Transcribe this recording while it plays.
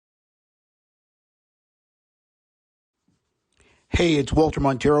Hey, it's Walter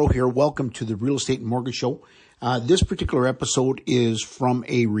Montero here. Welcome to the Real Estate and Mortgage Show. This particular episode is from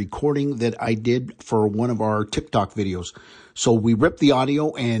a recording that I did for one of our TikTok videos. So we ripped the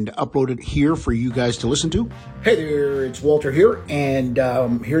audio and uploaded it here for you guys to listen to. Hey there, it's Walter here, and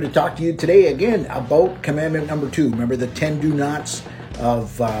here to talk to you today again about Commandment number 2. Remember the 10 do nots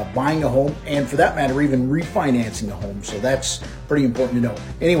of buying a home, and for that matter, even refinancing a home. So that's pretty important to know.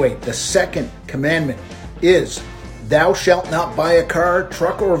 Anyway, the second commandment is, thou shalt not buy a car,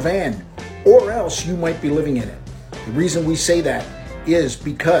 truck, or van, or else you might be living in it. The reason we say that is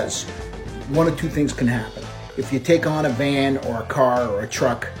because one of two things can happen. If you take on a van or a car or a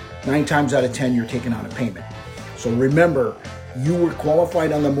truck, 9 times out of 10, you're taking on a payment. So remember, you were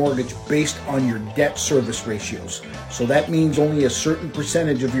qualified on the mortgage based on your debt service ratios. So that means only a certain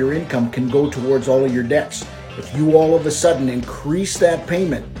percentage of your income can go towards all of your debts. If you all of a sudden increase that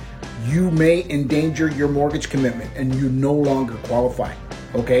payment, you may endanger your mortgage commitment and you no longer qualify,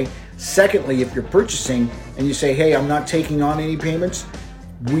 okay? Secondly, if you're purchasing and you say, hey, I'm not taking on any payments,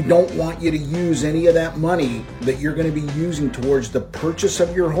 we don't want you to use any of that money that you're going to be using towards the purchase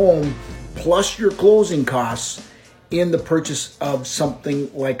of your home plus your closing costs in the purchase of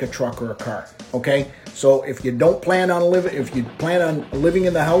something like a truck or a car, okay? So if you plan on living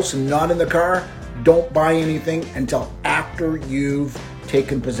in the house and not in the car, don't buy anything until after you've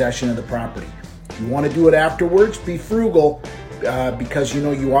taken possession of the property. If you want to do it afterwards, be frugal because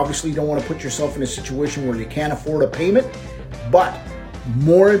you obviously don't want to put yourself in a situation where you can't afford a payment. But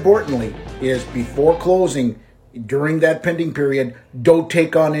more importantly is before closing, during that pending period, don't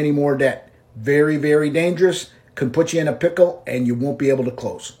take on any more debt. Very, very dangerous, can put you in a pickle and you won't be able to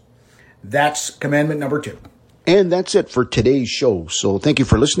close. That's commandment number 2. And that's it for today's show. So thank you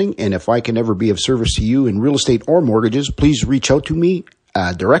for listening. And if I can ever be of service to you in real estate or mortgages, please reach out to me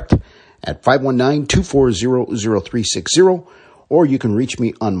direct at 519-240-0360, or you can reach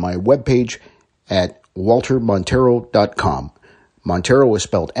me on my webpage at waltermontero.com. Montero is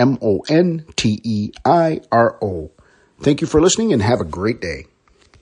spelled Montero. Thank you for listening and have a great day.